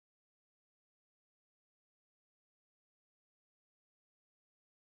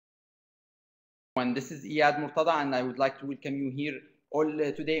And this is Iyad Murtada, and I would like to welcome you here all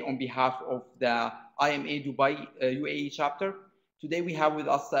today on behalf of the IMA Dubai UAE chapter. Today we have with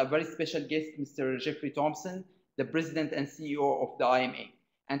us a very special guest, Mr. Jeffrey Thomson, the President and CEO of the IMA.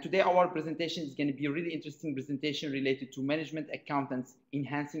 And today our presentation is going to be a really interesting presentation related to management accountants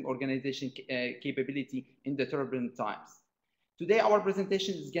enhancing organization capability in the turbulent times. Today our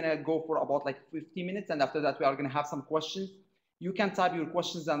presentation is going to go for about like 50 minutes, and after that we are going to have some questions. You can type your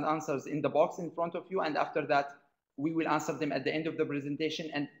questions and answers in the box in front of you, and after that we will answer them at the end of the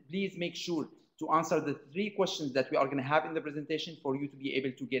presentation. And please make sure to answer the 3 questions that we are going to have in the presentation for you to be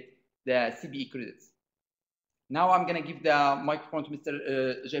able to get the CBE credits. Now I'm going to give the microphone to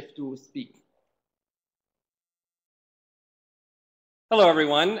Mr. Jeff to speak. Hello,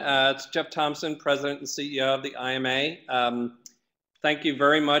 everyone. It's Jeff Thomson, President and CEO of the IMA. Thank you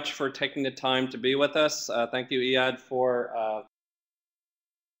very much for taking the time to be with us. Thank you, Iyad, for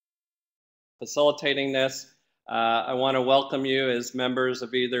facilitating this. I want to welcome you as members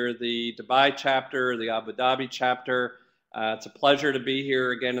of either the Dubai chapter or the Abu Dhabi chapter. It's a pleasure to be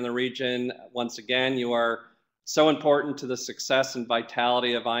here again in the region. Once again, you are so important to the success and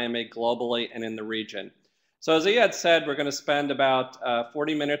vitality of IMA globally and in the region. So as Iyad said, we're going to spend about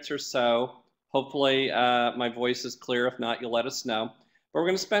 40 minutes or so. Hopefully my voice is clear. If not, you'll let us know. But we're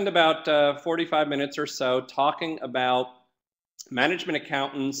going to spend about 45 minutes or so talking about management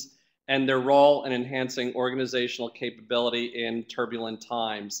accountants and their role in enhancing organizational capability in turbulent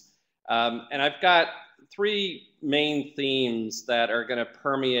times. And I've got 3 main themes that are going to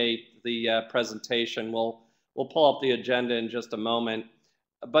permeate the presentation. We'll pull up the agenda in just a moment.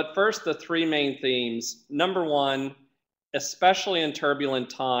 But first, the 3 main themes. Number 1, especially in turbulent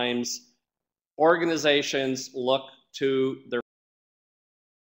times, organizations look to their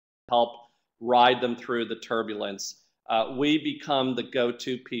help ride them through the turbulence. We become the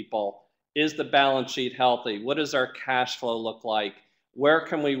go-to people. Is the balance sheet healthy? What does our cash flow look like? Where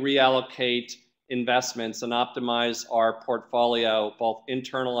can we reallocate investments and optimize our portfolio, both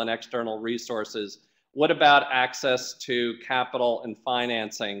internal and external resources? What about access to capital and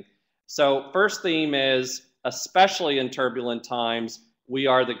financing? So first theme is, especially in turbulent times, we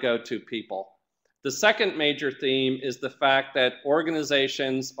are the go-to people. The second major theme is the fact that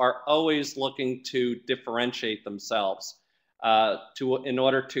organizations are always looking to differentiate themselves in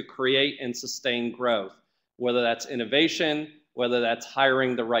order to create and sustain growth, whether that's innovation, whether that's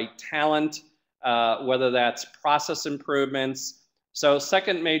hiring the right talent, whether that's process improvements. So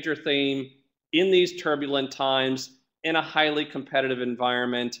second major theme, in these turbulent times, in a highly competitive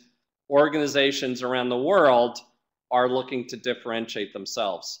environment, organizations around the world are looking to differentiate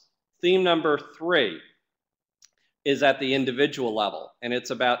themselves. Theme number 3 is at the individual level, and it's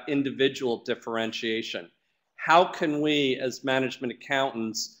about individual differentiation. How can we, as management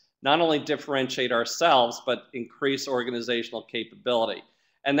accountants, not only differentiate ourselves, but increase organizational capability?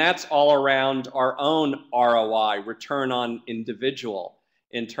 And that's all around our own ROI, return on individual,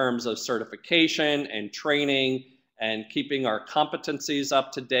 in terms of certification and training and keeping our competencies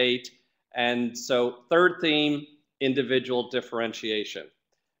up to date. And so third theme, individual differentiation.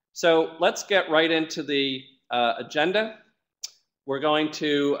 So let's get right into the agenda. We're going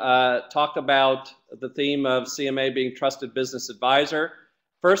to talk about the theme of CMA being trusted business advisor.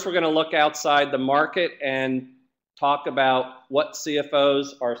 First, we're going to look outside the market and talk about what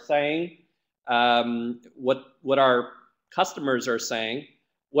CFOs are saying, what our customers are saying.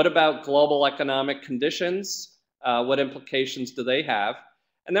 What about global economic conditions? What implications do they have?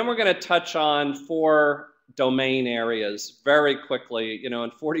 And then we're going to touch on 4 domain areas very quickly. You know,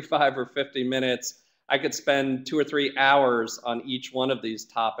 in 45 or 50 minutes, I could spend 2 or 3 hours on each one of these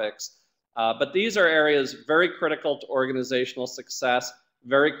topics. But these are areas very critical to organizational success,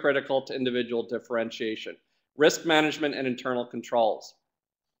 very critical to individual differentiation. Risk management and internal controls,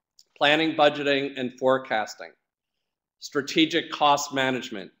 planning, budgeting, and forecasting, strategic cost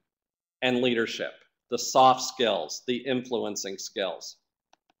management and leadership, the soft skills, the influencing skills.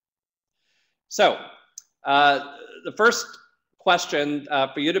 So the first question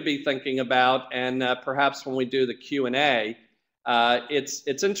for you to be thinking about, and perhaps when we do the Q&A,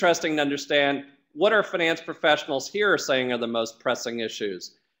 it's interesting to understand what our finance professionals here are saying are the most pressing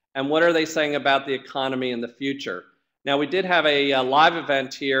issues, and what are they saying about the economy in the future. Now, we did have a live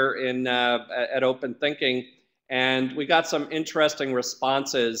event here at Open Thinking, and we got some interesting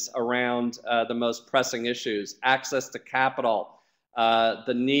responses around the most pressing issues: access to capital,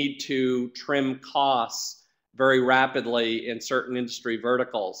 the need to trim costs very rapidly in certain industry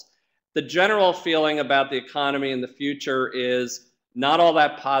verticals. The general feeling about the economy in the future is not all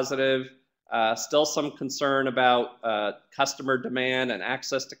that positive. Still some concern about customer demand and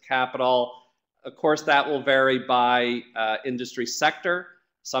access to capital. Of course, that will vary by industry sector.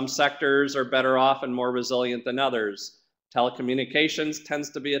 Some sectors are better off and more resilient than others. Telecommunications tends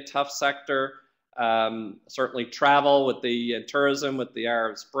to be a tough sector. Certainly travel with the tourism with the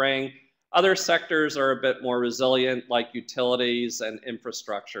Arab Spring. Other sectors are a bit more resilient, like utilities and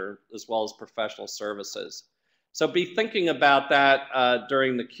infrastructure, as well as professional services. So be thinking about that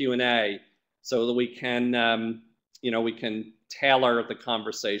during the Q&A, so that we can, we can tailor the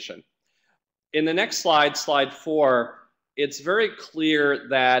conversation. In the next slide, slide 4, it's very clear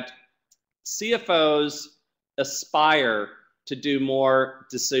that CFOs aspire to do more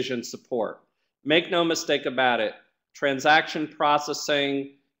decision support. Make no mistake about it. Transaction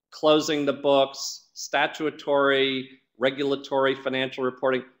processing, closing the books, statutory, regulatory, financial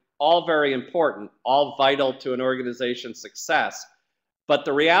reporting, all very important, all vital to an organization's success. But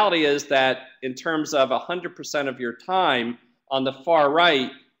the reality is that in terms of 100% of your time, on the far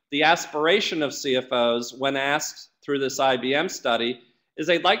right, the aspiration of CFOs, when asked through this IBM study, is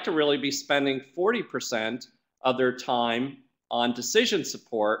they'd like to really be spending 40% of their time on decision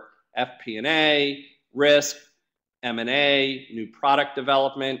support, FP&A, risk, M&A, new product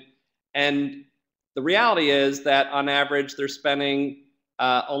development. And the reality is that on average, they're spending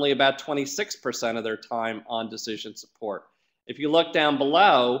only about 26% of their time on decision support. If you look down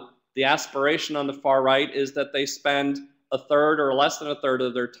below, the aspiration on the far right is that they spend a third or less than a third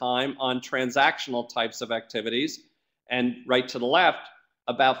of their time on transactional types of activities. And right to the left,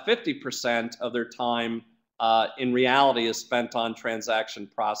 about 50% of their time in reality is spent on transaction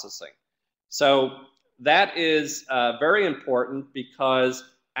processing. So that is very important, because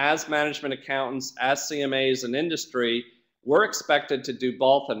as management accountants, as CMAs in industry, we're expected to do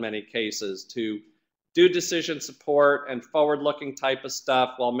both in many cases, to do decision support and forward-looking type of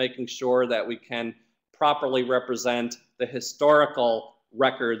stuff while making sure that we can properly represent the historical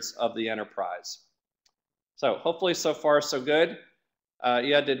records of the enterprise. So hopefully so far so good.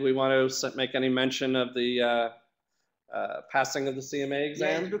 Yeah, did we want to make any mention of the passing of the CMA exam?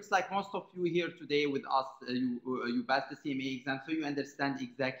 Yeah, it looks like most of you here today with us, you passed the CMA exam, so you understand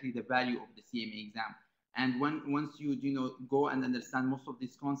exactly the value of the CMA exam. And once you go and understand most of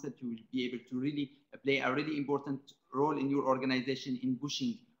these concepts, you will be able to really play a really important role in your organization in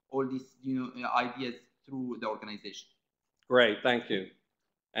pushing all these ideas through the organization. Great, thank you.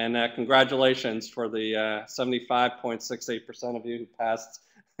 And congratulations for the 75.68% of you who passed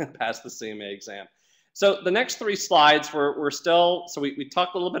the CMA exam. So the next 3 slides, we're still, so we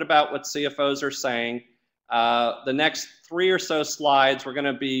talked a little bit about what CFOs are saying. The next 3 or so slides, we're going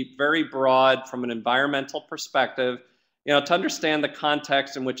to be very broad from an environmental perspective, to understand the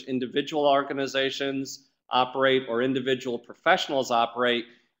context in which individual organizations operate or individual professionals operate.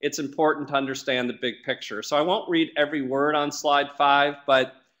 It's important to understand the big picture. So I won't read every word on slide 5,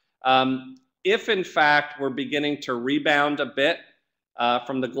 but if in fact we're beginning to rebound a bit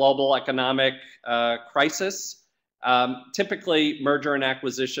from the global economic crisis, typically merger and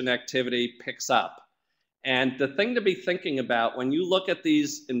acquisition activity picks up. And the thing to be thinking about when you look at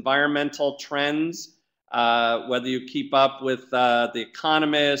these environmental trends, whether you keep up with The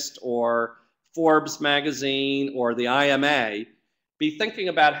Economist or Forbes magazine or the IMA, be thinking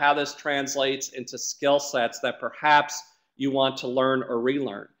about how this translates into skill sets that perhaps you want to learn or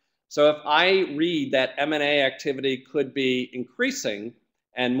relearn. So if I read that M&A activity could be increasing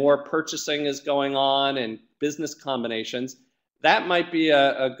and more purchasing is going on and business combinations, that might be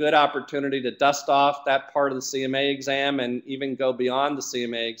a good opportunity to dust off that part of the CMA exam and even go beyond the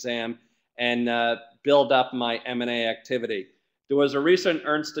CMA exam and build up my M&A activity. There was a recent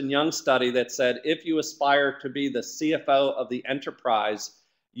Ernst & Young study that said if you aspire to be the CFO of the enterprise,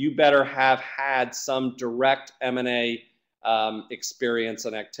 you better have had some direct M&A experience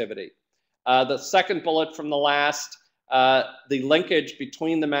and activity. The second bullet from the last, the linkage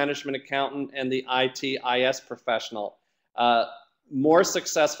between the management accountant and the IT/IS professional. More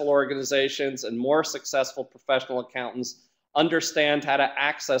successful organizations and more successful professional accountants understand how to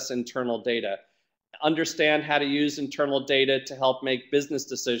access internal data, understand how to use internal data to help make business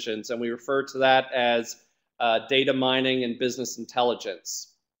decisions, and we refer to that as data mining and business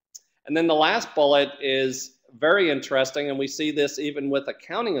intelligence. And then the last bullet is very interesting, and we see this even with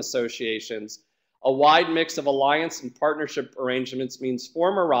accounting associations. A wide mix of alliance and partnership arrangements means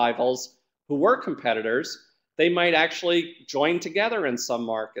former rivals who were competitors, they might actually join together in some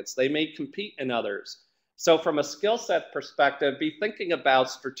markets. They may compete in others. So from a skill set perspective, be thinking about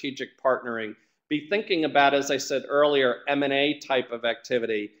strategic partnering. Be thinking about, as I said earlier, M&A type of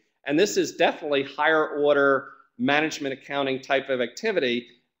activity. And this is definitely higher order management accounting type of activity,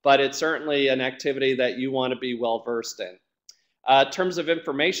 but it's certainly an activity that you want to be well versed in. In terms of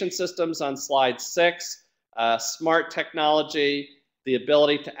information systems on slide 6, smart technology, the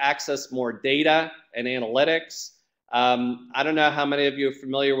ability to access more data and analytics. I don't know how many of you are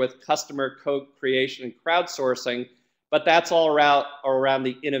familiar with customer co-creation and crowdsourcing, but that's all around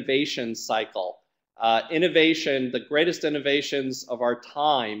the innovation cycle. Innovation, the greatest innovations of our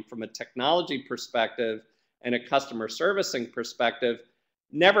time from a technology perspective and a customer servicing perspective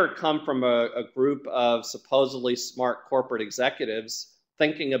never come from a group of supposedly smart corporate executives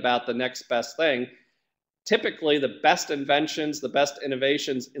thinking about the next best thing. Typically, the best inventions, the best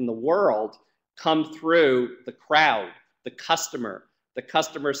innovations in the world come through the crowd, the customer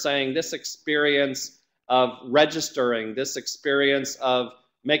saying this experience of registering, this experience of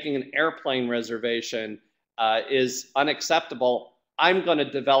making an airplane reservation is unacceptable. I'm going to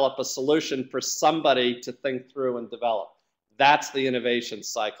develop a solution for somebody to think through and develop. That's the innovation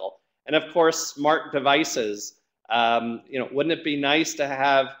cycle. And of course, smart devices. Wouldn't it be nice to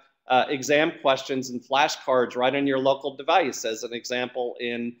have exam questions and flashcards right on your local device, as an example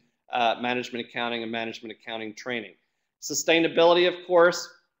in management accounting and management accounting training? Sustainability, of course,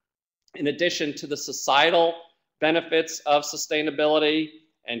 in addition to the societal benefits of sustainability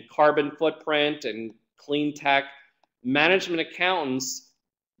and carbon footprint and clean tech, management accountants,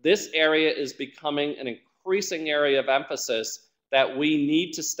 this area is becoming an increasing area of emphasis that we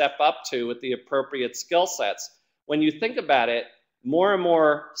need to step up to with the appropriate skill sets. When you think about it, more and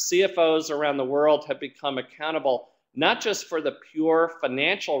more CFOs around the world have become accountable not just for the pure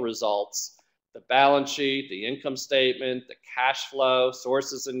financial results, the balance sheet, the income statement, the cash flow,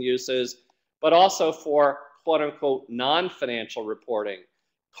 sources and uses, but also for quote unquote non-financial reporting,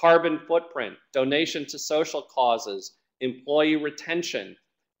 carbon footprint, donation to social causes, employee retention,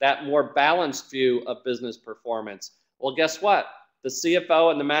 that more balanced view of business performance. Well, guess what? The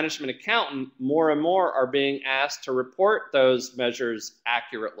CFO and the management accountant more and more are being asked to report those measures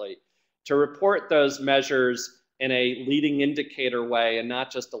accurately, to report those measures in a leading indicator way and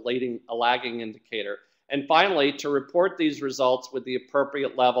not just a lagging indicator. And finally, to report these results with the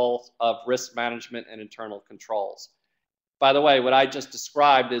appropriate level of risk management and internal controls. By the way, what I just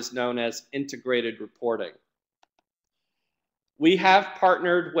described is known as integrated reporting. We have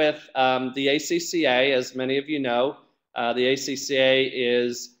partnered with the ACCA, as many of you know. The ACCA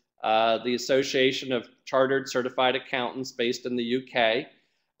is the Association of Chartered Certified Accountants based in the UK.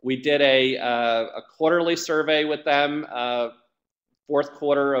 We did a quarterly survey with them, fourth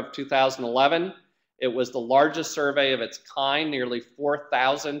quarter of 2011. It was the largest survey of its kind, nearly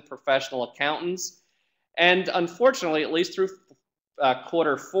 4,000 professional accountants. And unfortunately, at least through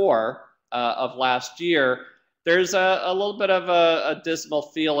quarter 4 of last year, there's a little bit of a dismal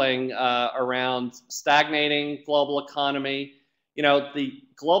feeling around stagnating global economy. You know, the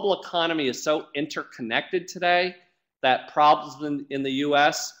global economy is so interconnected today that problems in the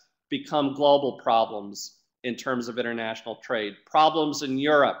US become global problems in terms of international trade. Problems in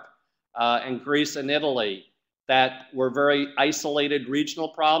Europe and Greece and Italy that were very isolated regional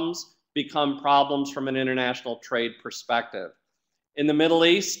problems become problems from an international trade perspective. In the Middle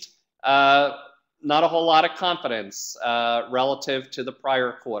East, not a whole lot of confidence relative to the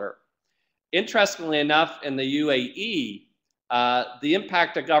prior quarter. Interestingly enough, in the UAE, the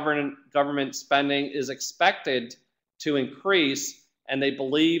impact of government spending is expected to increase, and they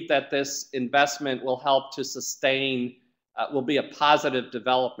believe that this investment will help to sustain, will be a positive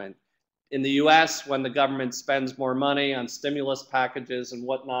development. In the US, when the government spends more money on stimulus packages and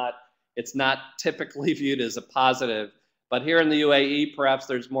whatnot, it's not typically viewed as a positive. But here in the UAE, perhaps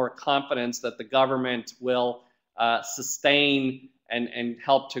there's more confidence that the government will sustain and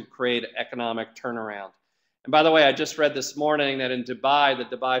help to create economic turnaround. And by the way, I just read this morning that in Dubai,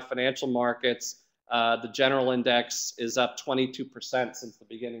 the Dubai financial markets, the general index is up 22% since the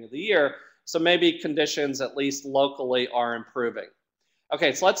beginning of the year. So maybe conditions, at least locally, are improving.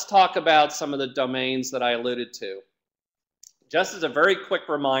 Okay, so let's talk about some of the domains that I alluded to. Just as a very quick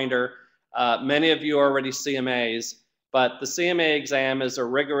reminder, many of you are already CMAs, but the CMA exam is a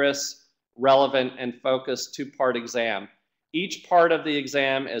rigorous, relevant, and focused 2-part exam. Each part of the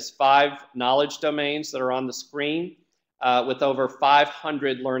exam is 5 knowledge domains that are on the screen with over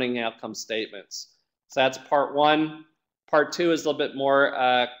 500 learning outcome statements. So that's part 1. Part 2 is a little bit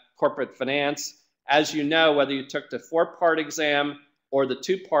more corporate finance. As you know, whether you took the 4-part exam or the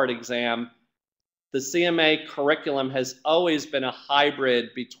 2-part exam, the CMA curriculum has always been a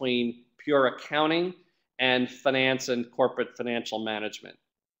hybrid between pure accounting and finance and corporate financial management.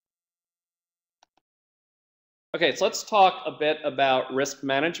 Okay, so let's talk a bit about risk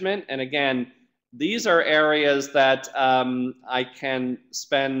management. And again, these are areas that I can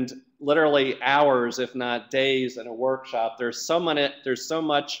spend literally hours, if not days, in a workshop. There's so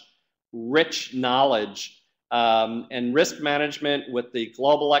much rich knowledge and risk management with the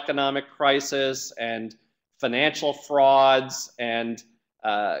global economic crisis and financial frauds and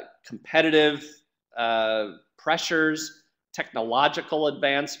competitive pressures, technological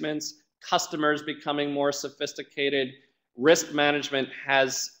advancements, customers becoming more sophisticated. Risk management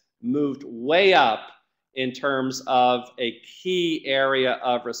has moved way up in terms of a key area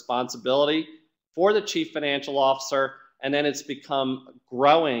of responsibility for the chief financial officer, and then it's become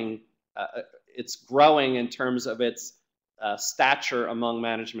growing. It's growing in terms of its stature among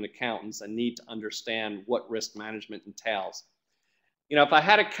management accountants and need to understand what risk management entails. You know, if I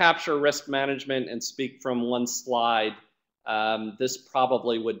had to capture risk management and speak from one slide, this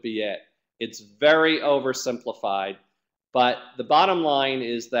probably would be it. It's very oversimplified. But the bottom line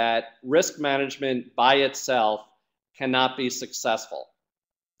is that risk management by itself cannot be successful.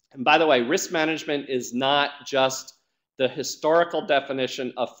 And by the way, risk management is not just the historical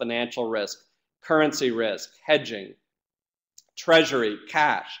definition of financial risk, currency risk, hedging, treasury,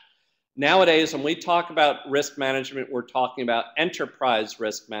 cash. Nowadays, when we talk about risk management, we're talking about enterprise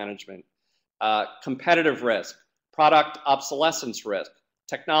risk management, competitive risk, product obsolescence risk,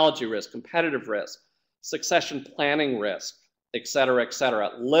 technology risk, competitive risk, succession planning risk, et cetera,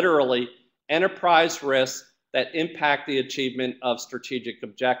 literally enterprise risks that impact the achievement of strategic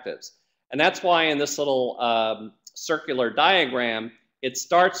objectives. And that's why in this little circular diagram, it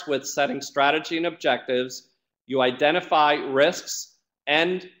starts with setting strategy and objectives. You identify risks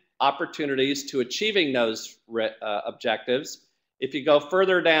and opportunities to achieving those objectives. If you go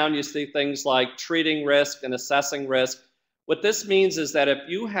further down, you see things like treating risk and assessing risk. What this means is that if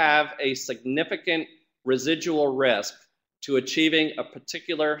you have a significant residual risk to achieving a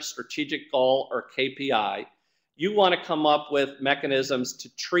particular strategic goal or KPI, you want to come up with mechanisms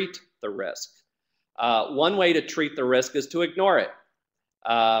to treat the risk. One way to treat the risk is to ignore it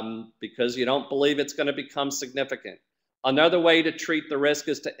because you don't believe it's going to become significant. Another way to treat the risk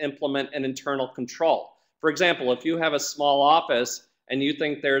is to implement an internal control. For example, if you have a small office and you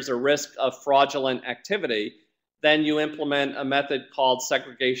think there's a risk of fraudulent activity, then you implement a method called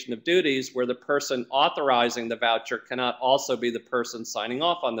segregation of duties where the person authorizing the voucher cannot also be the person signing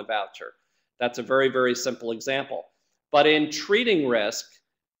off on the voucher. That's a very, very simple example. But in treating risk,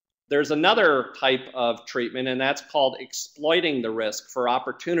 there's another type of treatment, and that's called exploiting the risk for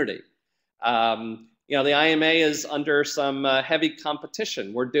opportunity. You know, the IMA is under some heavy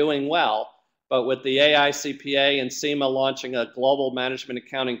competition. We're doing well, but with the AICPA and SEMA launching a global management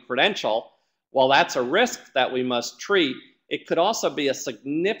accounting credential, while that's a risk that we must treat, it could also be a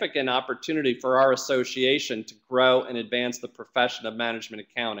significant opportunity for our association to grow and advance the profession of management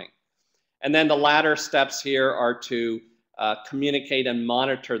accounting. And then the latter steps here are to communicate and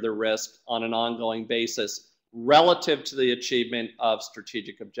monitor the risk on an ongoing basis relative to the achievement of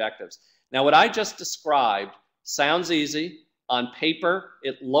strategic objectives. Now, what I just described sounds easy. On paper,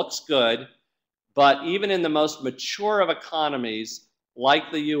 it looks good. But even in the most mature of economies, like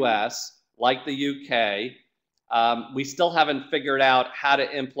the US, like the UK, we still haven't figured out how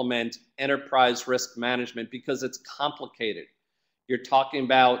to implement enterprise risk management because it's complicated. You're talking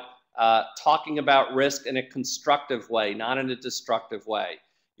about risk in a constructive way, not in a destructive way.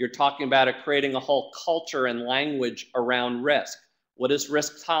 You're talking about creating a whole culture and language around risk. What is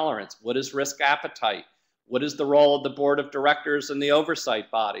risk tolerance? What is risk appetite? What is the role of the board of directors and the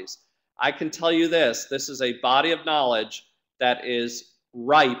oversight bodies? I can tell you this is a body of knowledge that is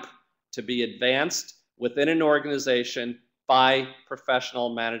ripe to be advanced within an organization by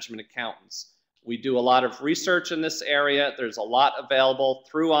professional management accountants. We do a lot of research in this area. There's a lot available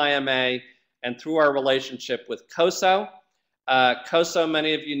through IMA and through our relationship with COSO. COSO,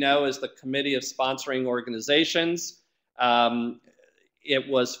 many of you know, is the Committee of Sponsoring Organizations. It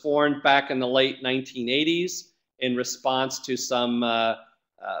was formed back in the late 1980s in response to some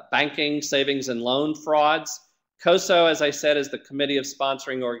banking, savings, and loan frauds. COSO, as I said, is the Committee of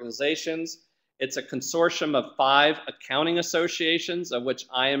Sponsoring Organizations. It's a consortium of 5 accounting associations, of which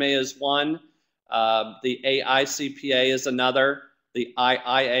IMA is one. The AICPA is another. The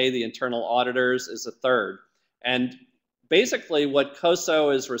IIA, the Internal Auditors, is a third. And basically what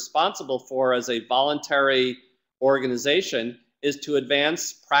COSO is responsible for as a voluntary organization is to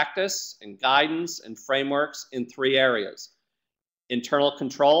advance practice and guidance and frameworks in 3 areas: internal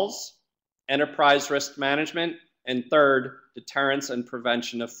controls, enterprise risk management, and third, deterrence and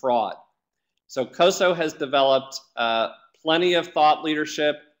prevention of fraud. So COSO has developed plenty of thought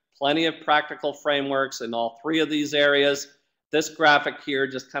leadership, plenty of practical frameworks in all 3 of these areas. This graphic here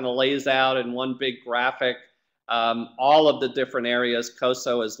just kind of lays out in one big graphic all of the different areas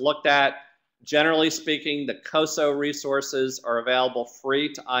COSO has looked at. Generally speaking, the COSO resources are available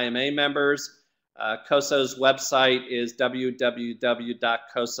free to IMA members. COSO's website is www.coso.org.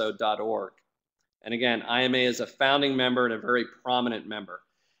 And again, IMA is a founding member and a very prominent member.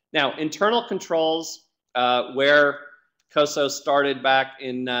 Now, internal controls, where COSO started back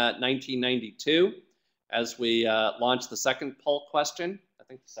in 1992 as we launched the second poll question. I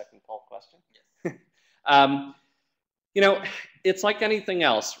think the second poll question. Yes. You know, it's like anything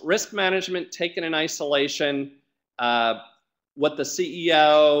else. Risk management taken in isolation, what the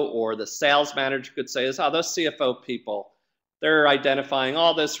CEO or the sales manager could say is, oh, those CFO people, they're identifying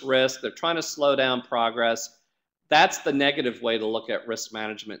all this risk. They're trying to slow down progress. That's the negative way to look at risk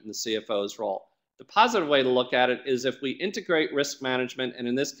management in the CFO's role. The positive way to look at it is if we integrate risk management, and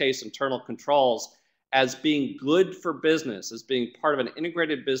in this case, internal controls, as being good for business, as being part of an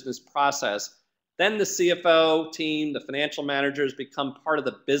integrated business process, then the CFO team, the financial managers become part of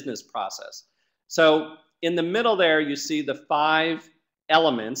the business process. So in the middle there, you see the 5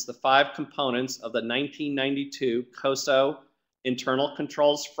 elements, the 5 components of the 1992 COSO internal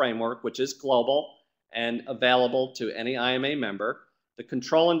controls framework, which is global and available to any IMA member. The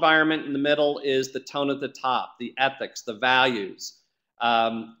control environment in the middle is the tone at the top, the ethics, the values.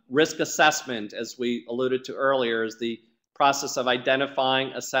 Risk assessment, as we alluded to earlier, is the process of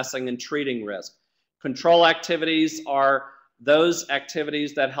identifying, assessing, and treating risk. Control activities are those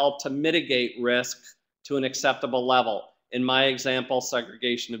activities that help to mitigate risk to an acceptable level. In my example,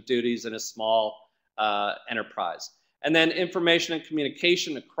 segregation of duties in a small enterprise. And then information and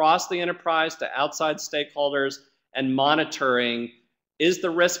communication across the enterprise to outside stakeholders, and monitoring, is the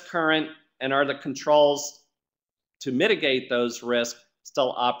risk current and are the controls to mitigate those risks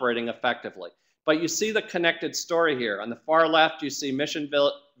still operating effectively. But you see the connected story here. On the far left, you see mission,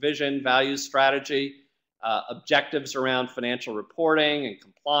 vision, values, strategy, objectives around financial reporting and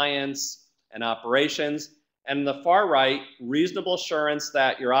compliance and operations. And in the far right, reasonable assurance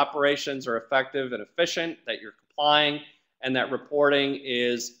that your operations are effective and efficient, that you're complying, and that reporting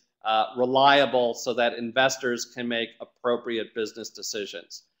is reliable so that investors can make appropriate business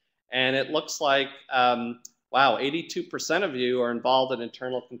decisions. And it looks like, wow, 82% of you are involved in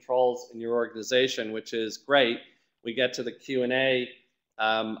internal controls in your organization, which is great. We get to the Q&A.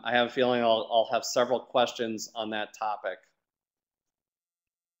 I have a feeling I'll have several questions on that topic.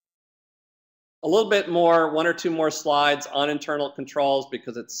 A little bit more, 1 or 2 more slides on internal controls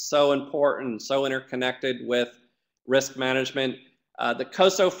because it's so important, so interconnected with risk management. The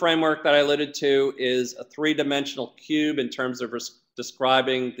COSO framework that I alluded to is a 3-dimensional cube in terms of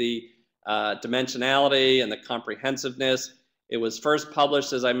describing the dimensionality and the comprehensiveness. It was first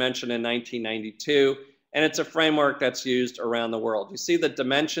published, as I mentioned, in 1992, and it's a framework that's used around the world. You see the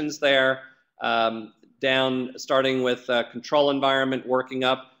dimensions there, down starting with control environment, working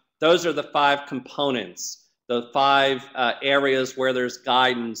up. Those are the 5 components, the 5 areas where there's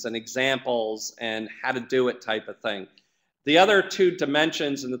guidance and examples and how to do it type of thing. The other 2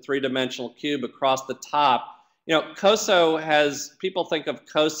 dimensions in the 3-dimensional cube across the top, you know, COSO has, people think of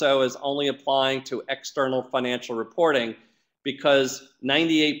COSO as only applying to external financial reporting because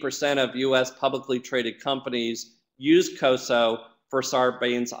 98% of US publicly traded companies use COSO for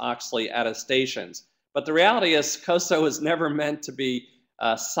Sarbanes-Oxley attestations. But the reality is COSO is never meant to be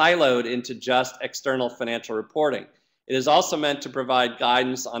siloed into just external financial reporting. It is also meant to provide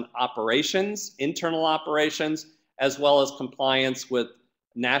guidance on operations, internal operations, as well as compliance with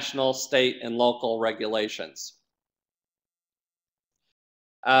national, state, and local regulations.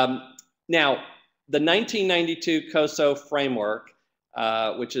 Now, the 1992 COSO framework,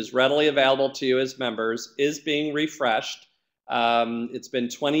 which is readily available to you as members, is being refreshed. It's been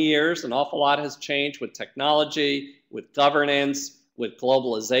 20 years. An awful lot has changed with technology, with governance, with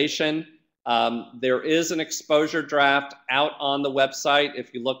globalization. There is an exposure draft out on the website.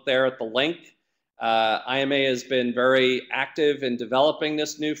 If you look there at the link, IMA has been very active in developing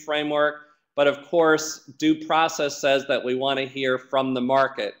this new framework, but of course, due process says that we want to hear from the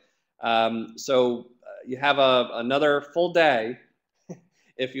market. So you have another full day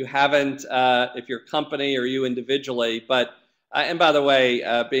if you haven't, if your company or you individually, but, and by the way,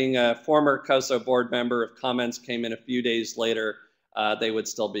 being a former COSO board member, if comments came in a few days later, they would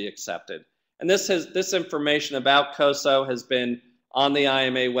still be accepted. And this information about COSO has been on the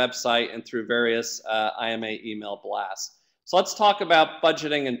IMA website and through various IMA email blasts. So let's talk about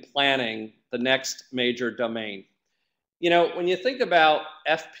budgeting and planning, the next major domain. You know, when you think about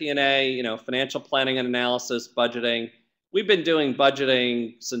FP&A, you know, financial planning and analysis, budgeting, we've been doing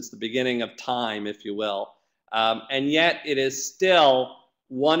budgeting since the beginning of time, if you will. And yet it is still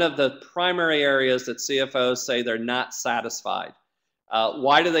one of the primary areas that CFOs say they're not satisfied.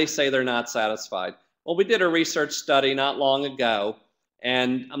 Why do they say they're not satisfied? Well, we did a research study not long ago,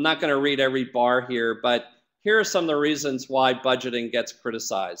 and I'm not going to read every bar here, but here are some of the reasons why budgeting gets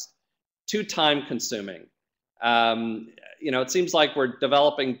criticized. Too time consuming. It seems like we're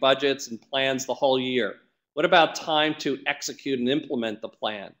developing budgets and plans the whole year. What about time to execute and implement the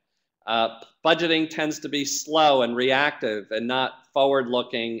plan? Budgeting tends to be slow and reactive and not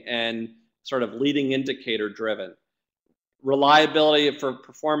forward-looking and sort of leading indicator driven. Reliability for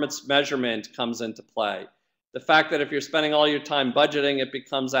performance measurement comes into play. The fact that if you're spending all your time budgeting, it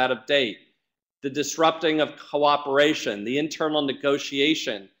becomes out of date. The disrupting of cooperation, the internal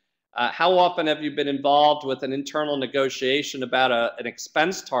negotiation. How often have you been involved with an internal negotiation about an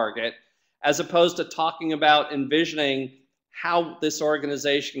expense target, as opposed to talking about envisioning how this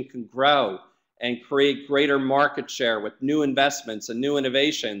organization can grow and create greater market share with new investments and new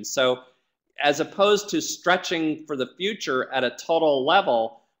innovations? So as opposed to stretching for the future at a total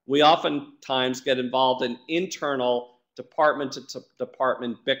level, we oftentimes get involved in internal department to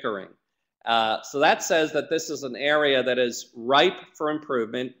department bickering. So that says that this is an area that is ripe for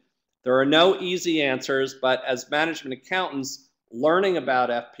improvement. There are no easy answers, but as management accountants learning about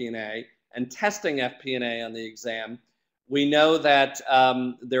FP&A and testing FP&A on the exam, we know that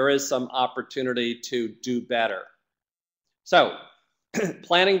there is some opportunity to do better. So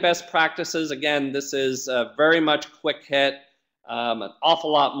planning best practices, again, this is very much quick hit. An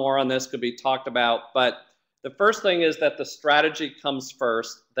awful lot more on this could be talked about, but the first thing is that the strategy comes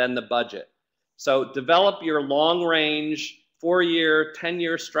first, then the budget. So develop your long range, 4-year,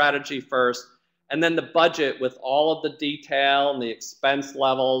 10-year strategy first, and then the budget with all of the detail and the expense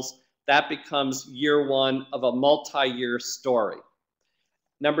levels, that becomes year one of a multi-year story.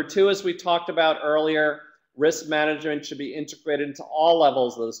 Number two, as we talked about earlier, risk management should be integrated into all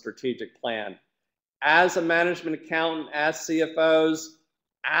levels of the strategic plan. As a management accountant, as CFOs,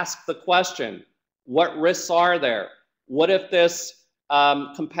 ask the question, what risks are there? What if this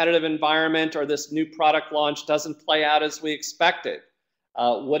competitive environment or this new product launch doesn't play out as we expected?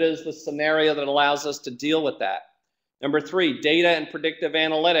 What is the scenario that allows us to deal with that? Number three, data and predictive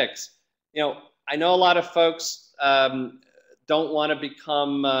analytics. I know a lot of folks don't want to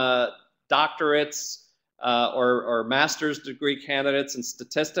become doctorates or master's degree candidates in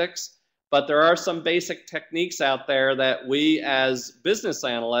statistics, but there are some basic techniques out there that we as business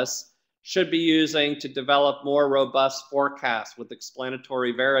analysts should be using to develop more robust forecasts with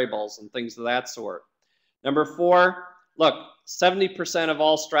explanatory variables and things of that sort. Number four, look, 70% of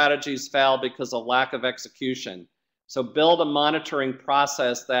all strategies fail because of lack of execution. So build a monitoring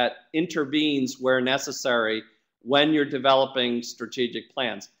process that intervenes where necessary when you're developing strategic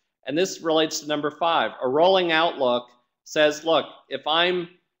plans. And this relates to number five. A rolling outlook says, look, if I'm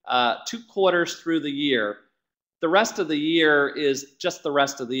 2 quarters through the year, the rest of the year is just the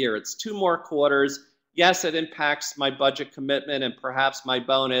rest of the year. It's 2 more quarters. Yes, it impacts my budget commitment and perhaps my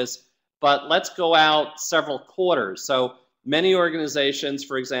bonus, but let's go out several quarters. So many organizations,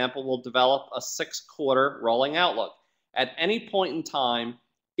 for example, will develop a 6-quarter rolling outlook. At any point in time,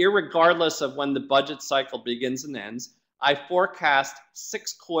 irregardless of when the budget cycle begins and ends, I forecast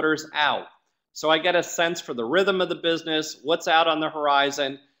 6 quarters out. So I get a sense for the rhythm of the business, what's out on the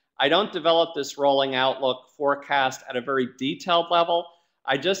horizon. I don't develop this rolling outlook forecast at a very detailed level.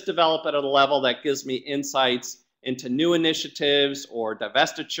 I just develop it at a level that gives me insights into new initiatives or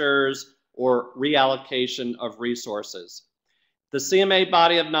divestitures or reallocation of resources. The CMA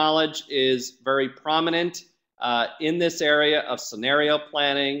body of knowledge is very prominent in this area of scenario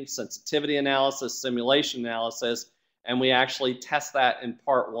planning, sensitivity analysis, simulation analysis, and we actually test that in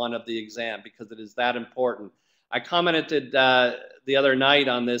part 1 of the exam because it is that important. I commented the other night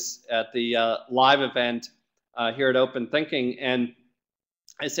on this at the live event here at Open Thinking, and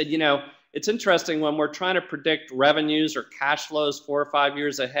I said, it's interesting when we're trying to predict revenues or cash flows 4 or 5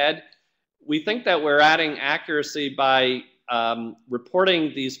 years ahead, we think that we're adding accuracy by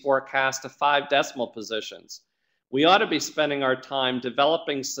reporting these forecasts to 5 decimal positions. We ought to be spending our time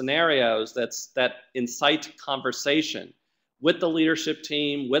developing scenarios that incite conversation with the leadership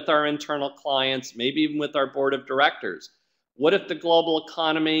team, with our internal clients, maybe even with our board of directors. What if the global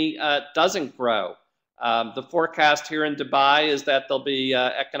economy doesn't grow? The forecast here in Dubai is that there'll be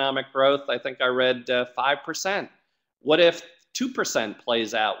economic growth. I think I read 5%. What if 2%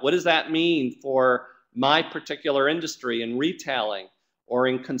 plays out? What does that mean for my particular industry in retailing or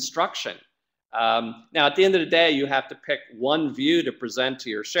in construction? Now, at the end of the day, you have to pick one view to present to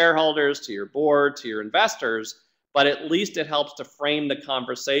your shareholders, to your board, to your investors, but at least it helps to frame the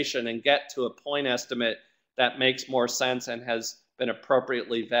conversation and get to a point estimate that makes more sense and has been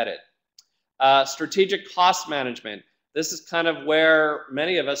appropriately vetted. Strategic cost management. This is kind of where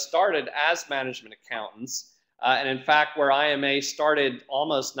many of us started as management accountants, and in fact, where IMA started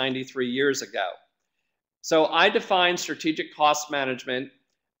almost 93 years ago. So I define strategic cost management,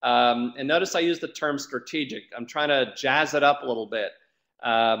 and notice I use the term strategic. I'm trying to jazz it up a little bit.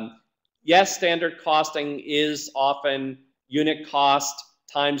 Yes, standard costing is often unit cost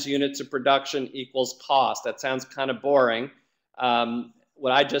times units of production equals cost. That sounds kind of boring.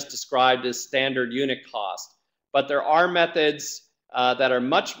 What I just described is standard unit cost. But there are methods that are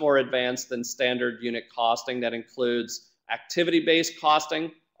much more advanced than standard unit costing. That includes activity-based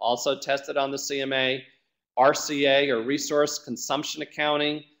costing, also tested on the CMA, RCA, or resource consumption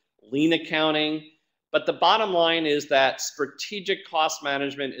accounting, lean accounting. But the bottom line is that strategic cost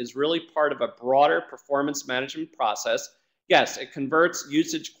management is really part of a broader performance management process. Yes, it converts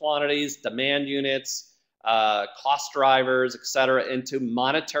usage quantities, demand units, cost drivers, et cetera, into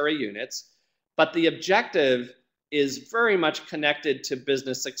monetary units. But the objective is very much connected to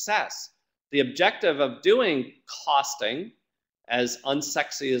business success. The objective of doing costing, as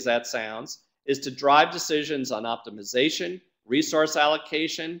unsexy as that sounds, is to drive decisions on optimization, resource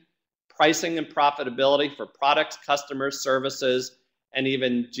allocation, pricing and profitability for products, customers, services, and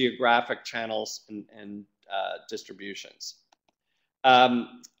even geographic channels and distributions.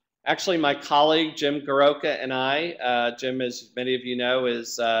 Actually, my colleague, Jim Garoka, and I, Jim, as many of you know,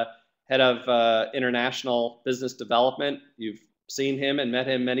 is head of international business development. You've seen him and met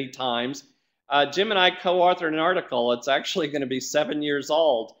him many times. Jim and I co-authored an article. It's actually going to be 7 years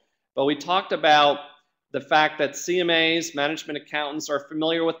old, but we talked about the fact that CMAs, management accountants, are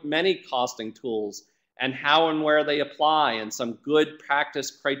familiar with many costing tools and how and where they apply, and some good practice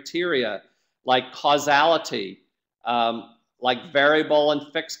criteria like causality, like variable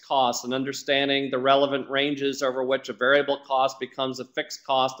and fixed costs, and understanding the relevant ranges over which a variable cost becomes a fixed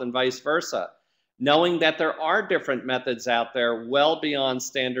cost and vice versa. Knowing that there are different methods out there well beyond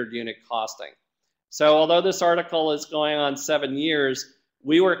standard unit costing. So although this article is going on 7 years,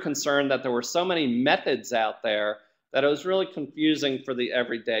 we were concerned that there were so many methods out there that it was really confusing for the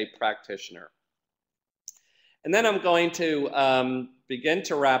everyday practitioner. And then I'm going to begin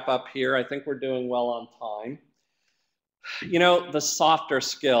to wrap up here. I think we're doing well on time. You know, the softer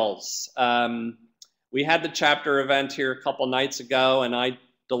skills. We had the chapter event here a couple nights ago, and I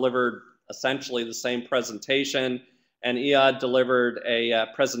delivered essentially the same presentation, and Iyad delivered a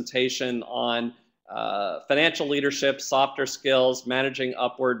presentation on financial leadership, softer skills, managing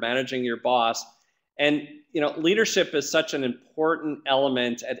upward, managing your boss. And you know, leadership is such an important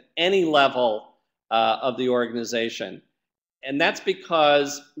element at any level of the organization. And that's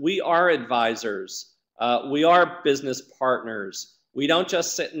because we are advisors. We are business partners. We don't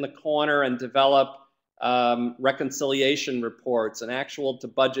just sit in the corner and develop reconciliation reports and actual to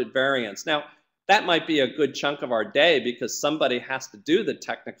budget variance. Now, that might be a good chunk of our day because somebody has to do the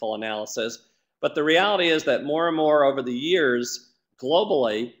technical analysis. But the reality is that more and more over the years,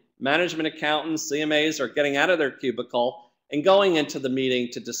 globally, management accountants, CMAs are getting out of their cubicle and going into the meeting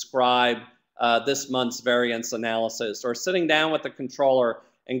to describe this month's variance analysis, or sitting down with the controller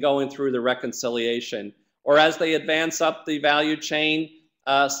and going through the reconciliation, or as they advance up the value chain,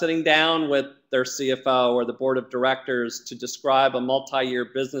 sitting down with their CFO or the board of directors to describe a multi-year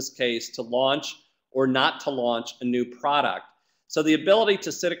business case to launch or not to launch a new product. So the ability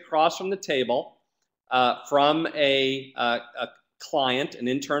to sit across from the table from a client, an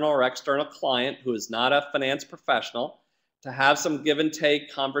internal or external client who is not a finance professional, to have some give and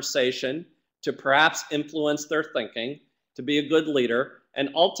take conversation, to perhaps influence their thinking, to be a good leader, and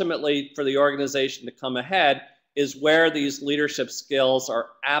ultimately for the organization to come ahead is where these leadership skills are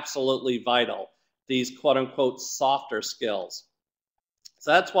absolutely vital, these quote unquote softer skills.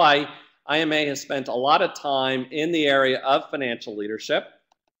 So that's why IMA has spent a lot of time in the area of financial leadership.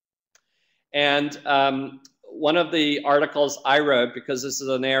 And one of the articles I wrote, because this is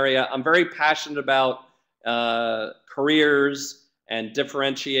an area I'm very passionate about, careers and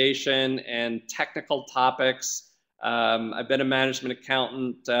differentiation and technical topics. I've been a management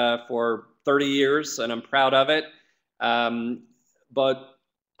accountant for 30 years and I'm proud of it. But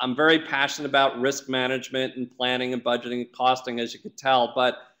I'm very passionate about risk management and planning and budgeting and costing, as you could tell.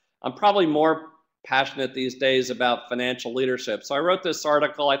 But I'm probably more passionate these days about financial leadership. So I wrote this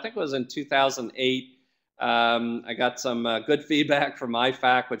article, I think it was in 2008. I got some good feedback from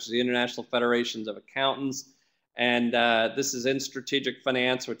IFAC, which is the International Federations of Accountants. And this is in Strategic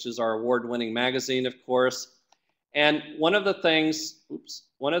Finance, which is our award-winning magazine, of course. And one of the things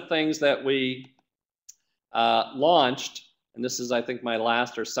that we launched, and this is, I think, my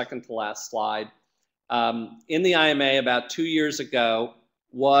last or second to last slide, in the IMA about 2 years ago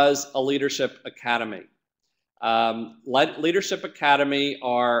was a leadership academy. Leadership Academy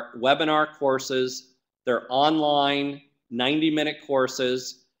are webinar courses. They're online, 90-minute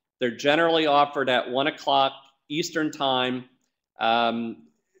courses. They're generally offered at 1 o'clock Eastern time.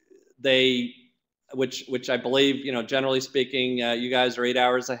 Which I believe, generally speaking, you guys are 8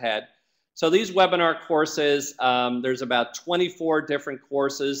 hours ahead. So these webinar courses, there's about 24 different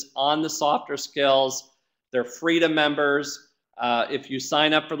courses on the softer skills. They're free to members. If you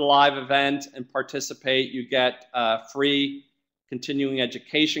sign up for the live event and participate, you get free continuing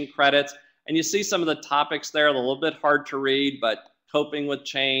education credits. And you see some of the topics there, a little bit hard to read, but coping with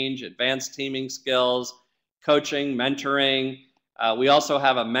change, advanced teaming skills, coaching, mentoring. We also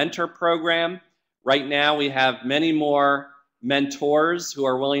have a mentor program. Right now, we have many more mentors who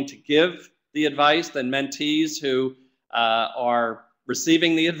are willing to give the advice than mentees who are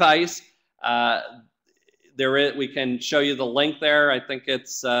receiving the advice. We can show you the link there. I think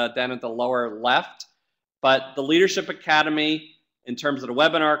it's down at the lower left. But the Leadership Academy, in terms of the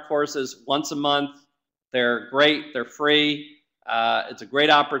webinar courses, once a month, they're great, they're free. It's a great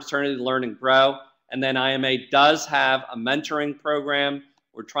opportunity to learn and grow. And then IMA does have a mentoring program.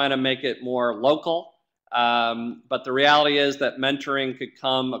 We're trying to make it more local. But the reality is that mentoring could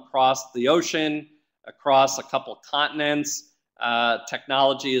come across the ocean, across a couple continents.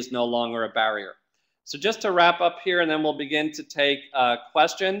 Technology is no longer a barrier. So just to wrap up here, and then we'll begin to take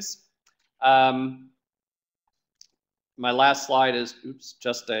questions. My last slide is,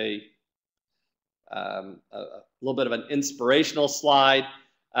 just a little bit of an inspirational slide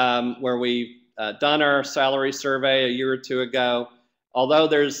where we've done our salary survey a year or two ago. Although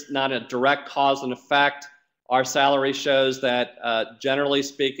there's not a direct cause and effect, our salary shows that generally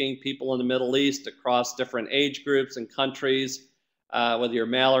speaking, people in the Middle East across different age groups and countries, whether you're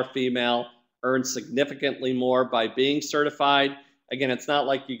male or female, earn significantly more by being certified. Again, it's not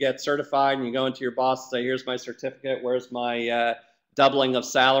like you get certified and you go into your boss and say, here's my certificate, where's my doubling of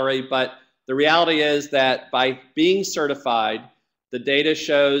salary? But the reality is that by being certified, the data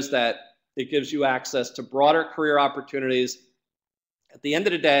shows that it gives you access to broader career opportunities. At the end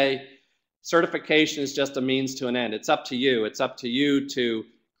of the day, certification is just a means to an end. It's up to you. It's up to you to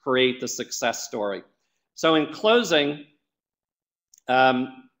create the success story. So in closing,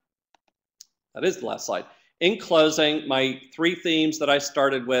 that is the last slide. In closing, my 3 themes that I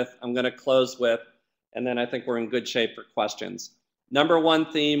started with, I'm going to close with, and then I think we're in good shape for questions. Number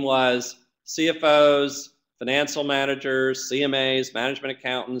 1 theme was CFOs, financial managers, CMAs, management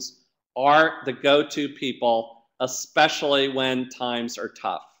accountants are the go-to people, especially when times are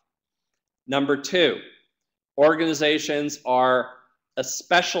tough. Number 2, organizations are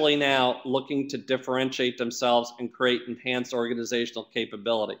especially now looking to differentiate themselves and create enhanced organizational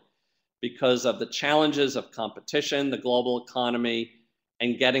capability because of the challenges of competition, the global economy,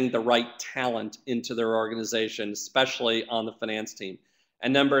 and getting the right talent into their organization, especially on the finance team.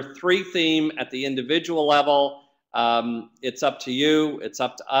 And number 3 theme at the individual level, it's up to you, it's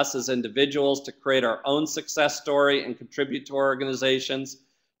up to us as individuals to create our own success story and contribute to our organizations.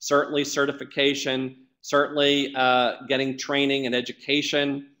 Certainly certification, certainly getting training and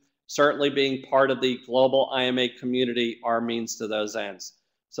education, certainly being part of the global IMA community are means to those ends.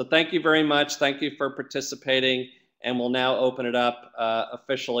 So thank you very much. Thank you for participating, and we'll now open it up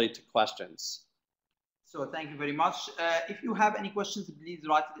officially to questions. So thank you very much. If you have any questions, please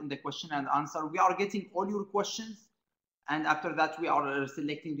write it in the question and answer. We are getting all your questions, and after that, we are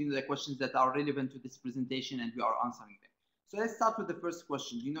selecting the questions that are relevant to this presentation, and we are answering them. So let's start with the first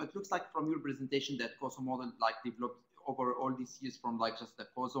question. It looks like from your presentation that COSO model developed over all these years from just the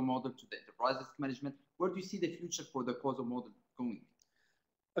COSO model to the enterprise risk management. Where do you see the future for the COSO model going?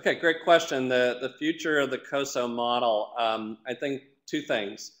 Okay, great question. The future of the COSO model, I think 2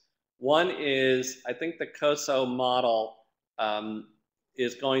 things. One is I think the COSO model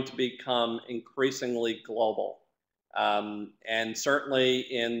is going to become increasingly global. And certainly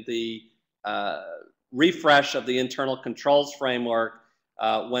in the refresh of the internal controls framework,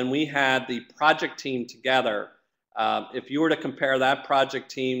 when we had the project team together, if you were to compare that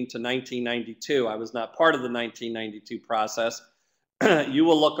project team to 1992, I was not part of the 1992 process, you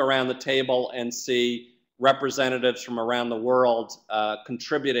will look around the table and see representatives from around the world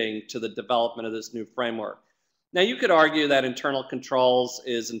contributing to the development of this new framework. Now, you could argue that internal controls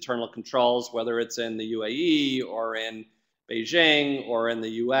is internal controls, whether it's in the UAE or in Beijing or in the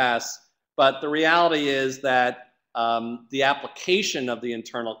US, but the reality is that the application of the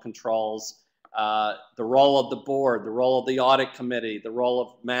internal controls, the role of the board, the role of the audit committee, the role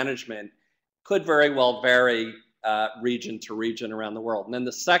of management could very well vary region to region around the world. And then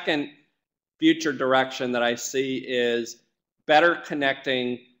the second future direction that I see is better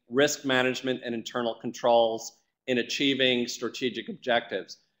connecting risk management and internal controls in achieving strategic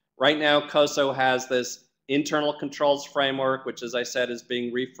objectives. Right now, COSO has this internal controls framework, which, as I said, is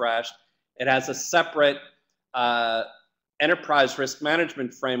being refreshed. It has a separate enterprise risk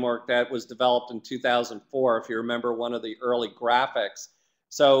management framework that was developed in 2004, if you remember one of the early graphics.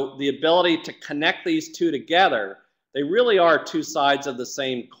 So the ability to connect these two together, they really are two sides of the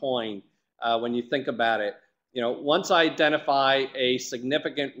same coin when you think about it. You know, once I identify a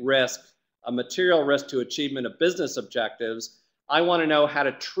significant risk, a material risk to achievement of business objectives, I want to know how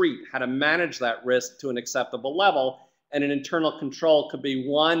to treat, how to manage that risk to an acceptable level, and an internal control could be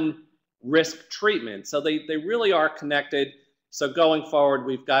one risk treatment. So they really are connected. So going forward,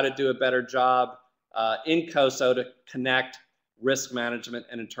 we've got to do a better job in COSO to connect risk management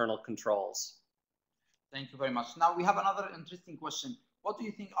and internal controls. Thank you very much. Now we have another interesting question. What do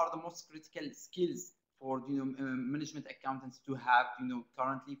you think are the most critical skills for management accountants to have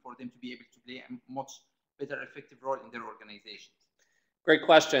currently for them to be able to play a much better effective role in their organizations? Great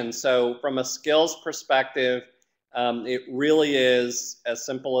question. So from a skills perspective, it really is as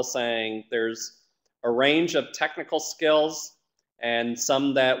simple as saying there's a range of technical skills and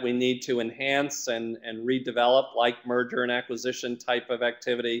some that we need to enhance and redevelop, like merger and acquisition type of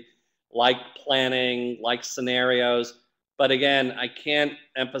activity, like planning, like scenarios. But again, I can't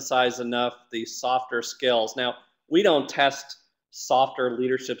emphasize enough the softer skills. Now, we don't test softer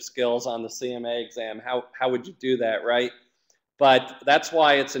leadership skills on the CMA exam. How would you do that, right? But that's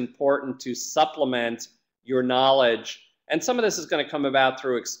why it's important to supplement your knowledge. And some of this is going to come about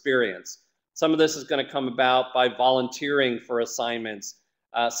through experience. Some of this is going to come about by volunteering for assignments.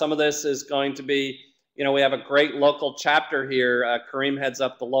 Some of this is going to be, we have a great local chapter here. Kareem heads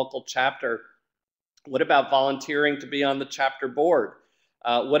up the local chapter. What about volunteering to be on the chapter board?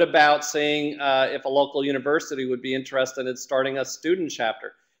 What about seeing if a local university would be interested in starting a student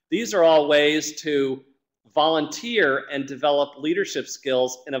chapter? These are all ways to volunteer and develop leadership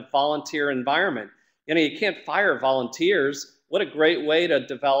skills in a volunteer environment. You can't fire volunteers. What a great way to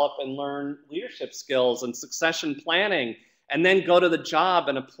develop and learn leadership skills and succession planning, and then go to the job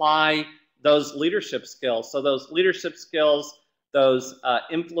and apply those leadership skills. So those leadership skills, those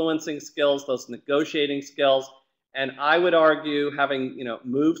influencing skills, those negotiating skills, and I would argue, having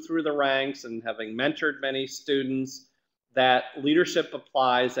moved through the ranks and having mentored many students, that leadership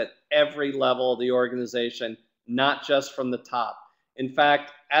applies at every level of the organization, not just from the top. In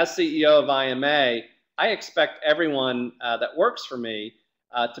fact, as CEO of IMA, I expect everyone that works for me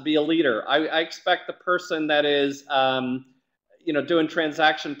to be a leader. I expect the person that is doing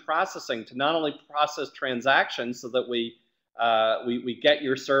transaction processing to not only process transactions so that we get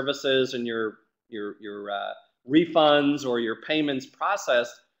your services and your refunds or your payments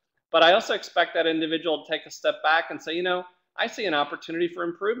processed, but I also expect that individual to take a step back and say, I see an opportunity for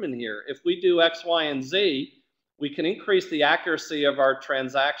improvement here. If we do X, Y, and Z, we can increase the accuracy of our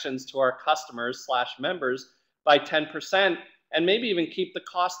transactions to our customers / members by 10% and maybe even keep the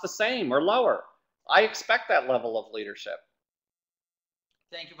cost the same or lower. I expect that level of leadership.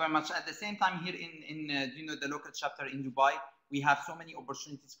 Thank you very much. At the same time, here in the local chapter in Dubai, we have so many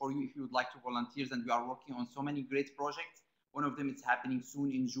opportunities for you if you would like to volunteer, and we are working on so many great projects. One of them is happening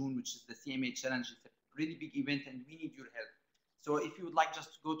soon in June, which is the CMA Challenge. It's a really big event, and we need your help. So if you would like,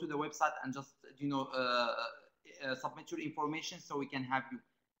 just to go to the website and just submit your information so we can have you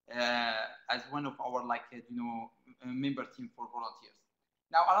as one of our member team for volunteers.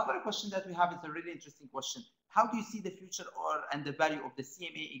 Now, another question that we have is a really interesting question. How do you see the future and the value of the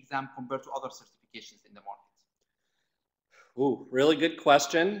CMA exam compared to other certifications in the market? Ooh, really good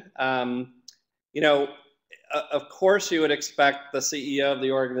question. Of course, you would expect the CEO of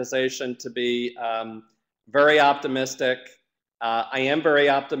the organization to be very optimistic. I am very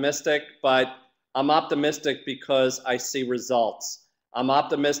optimistic, but I'm optimistic because I see results. I'm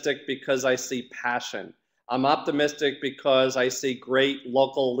optimistic because I see passion. I'm optimistic because I see great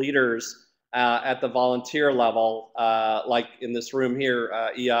local leaders at the volunteer level, like in this room here,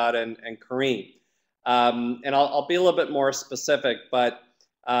 Iyad and Kareem. And I'll be a little bit more specific, but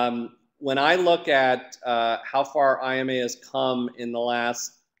when I look at how far IMA has come in the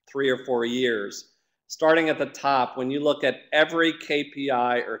last 3 or 4 years, starting at the top, when you look at every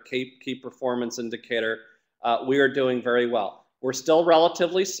KPI or key performance indicator, we are doing very well. We're still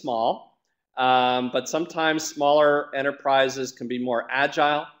relatively small, but sometimes smaller enterprises can be more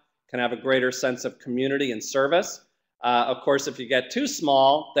agile, can have a greater sense of community and service. Of course, if you get too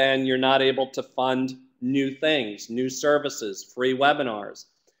small, then you're not able to fund new things, new services, free webinars.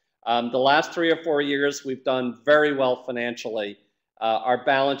 The last 3 or 4 years, we've done very well financially. Our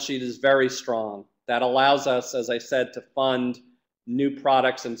balance sheet is very strong. That allows us, as I said, to fund new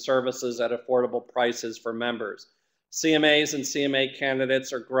products and services at affordable prices for members. CMAs and CMA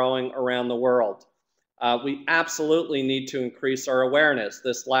candidates are growing around the world. We absolutely need to increase our awareness.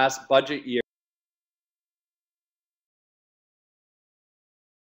 This last budget year,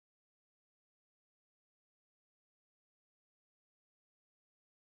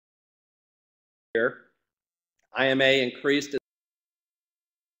 IMA increased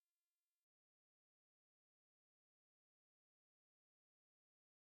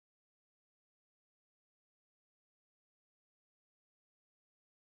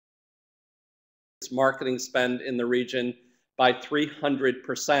its marketing spend in the region by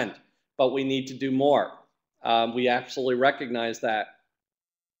 300%, but we need to do more. We absolutely recognize that.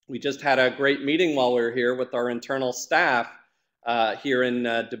 We just had a great meeting while we were here with our internal staff here in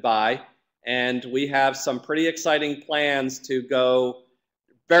Dubai, and we have some pretty exciting plans to go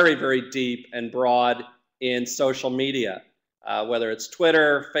very, very deep and broad in social media, whether it's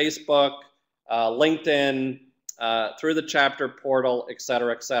Twitter, Facebook, LinkedIn, through the chapter portal, et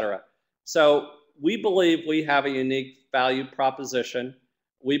cetera, et cetera. So we believe we have a unique value proposition.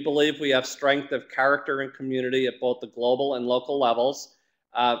 We believe we have strength of character and community at both the global and local levels.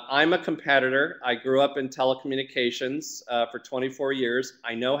 I'm a competitor. I grew up in telecommunications for 24 years.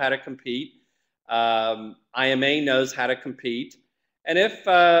 I know how to compete. IMA knows how to compete. And if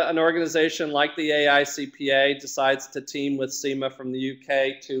an organization like the AICPA decides to team with SEMA from the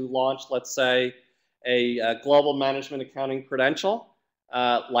UK to launch, let's say, a global management accounting credential,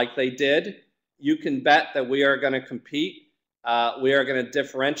 like they did, you can bet that we are going to compete. We are going to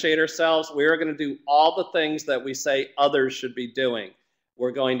differentiate ourselves. We are going to do all the things that we say others should be doing.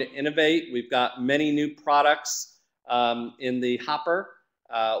 We're going to innovate. We've got many new products in the hopper.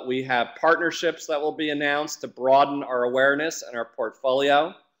 We have partnerships that will be announced to broaden our awareness and our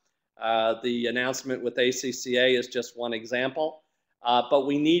portfolio. The announcement with ACCA is just one example. But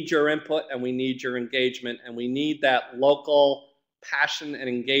we need your input and we need your engagement, and we need that local passion and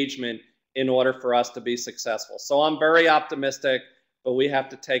engagement in order for us to be successful. So I'm very optimistic, but we have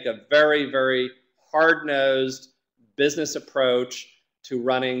to take a very, very hard-nosed business approach to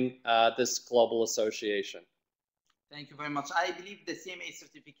running this global association. Thank you very much. I believe the CMA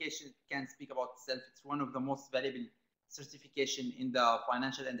certification can speak about itself. It's one of the most valuable certification in the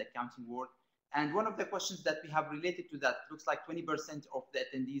financial and accounting world. And one of the questions that we have related to that, looks like 20% of the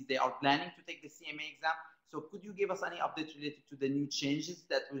attendees, they are planning to take the CMA exam. So could you give us any update related to the new changes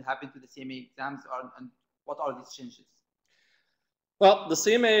that will happen to the CMA exams, and what are these changes? Well, the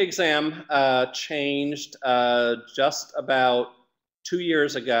CMA exam changed just about 2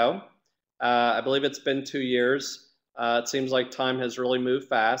 years ago. I believe it's been 2 years. It seems like time has really moved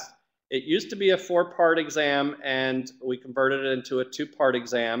fast. It used to be a 4-part exam, and we converted it into a 2-part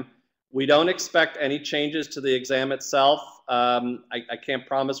exam. We don't expect any changes to the exam itself. I can't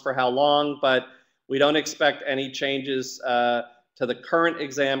promise for how long, but we don't expect any changes to the current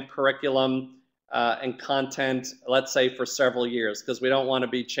exam curriculum and content, let's say, for several years, because we don't want to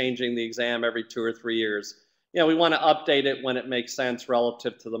be changing the exam every 2 or 3 years. You know, we want to update it when it makes sense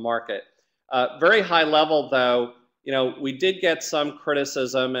relative to the market. Very high level, though, you know, we did get some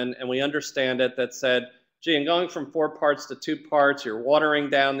criticism, and we understand it, that said, gee, in going from 4 parts to 2 parts, you're watering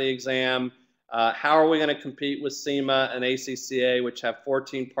down the exam. How are we going to compete with SEMA and ACCA, which have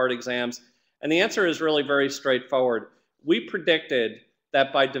 14-part exams? And the answer is really very straightforward. We predicted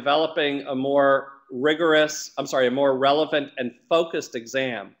that by developing a more relevant and focused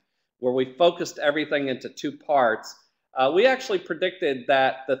exam, where we focused everything into 2 parts, we actually predicted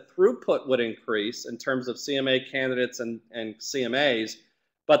that the throughput would increase in terms of CMA candidates and CMAs,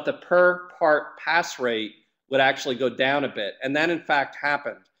 but the per part pass rate would actually go down a bit. And that, in fact,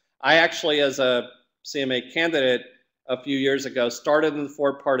 happened. I actually, as a CMA candidate a few years ago, started in the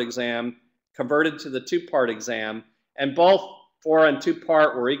 4-part exam, converted to the 2-part exam, and both 4 and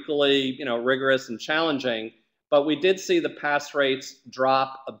 2-part were equally, you know, rigorous and challenging, but we did see the pass rates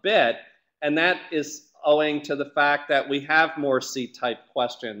drop a bit, and that is owing to the fact that we have more C-type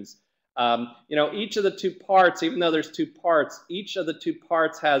questions. You know, each of the 2 parts, even though there's 2 parts, each of the 2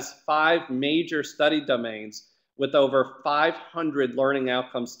 parts has 5 major study domains with over 500 learning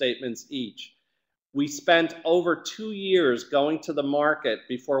outcome statements each. We spent over 2 years going to the market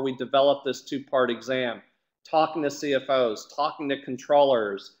before we developed this 2-part exam, talking to CFOs, talking to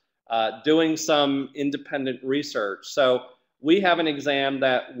controllers, doing some independent research. So we have an exam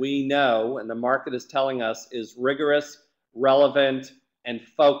that we know, and the market is telling us, is rigorous, relevant, and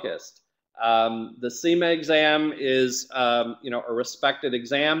focused. The SEMA exam is, you know, a respected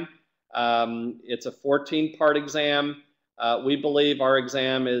exam. It's a 14-part exam. We believe our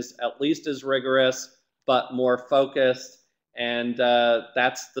exam is at least as rigorous, but more focused, and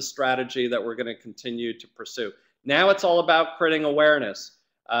that's the strategy that we're going to continue to pursue. Now it's all about creating awareness.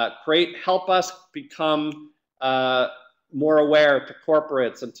 Help us become more aware to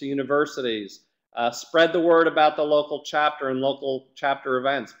corporates and to universities. Spread the word about the local chapter and local chapter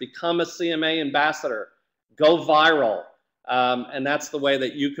events. Become a CMA ambassador. Go viral. And that's the way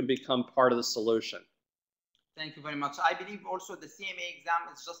that you can become part of the solution. Thank you very much. I believe also the CMA exam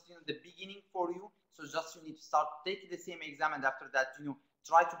is just the beginning for you. So just you need to start taking the CMA exam, and after that,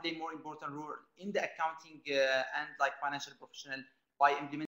 try to play more important role in the accounting and like financial professional by implementing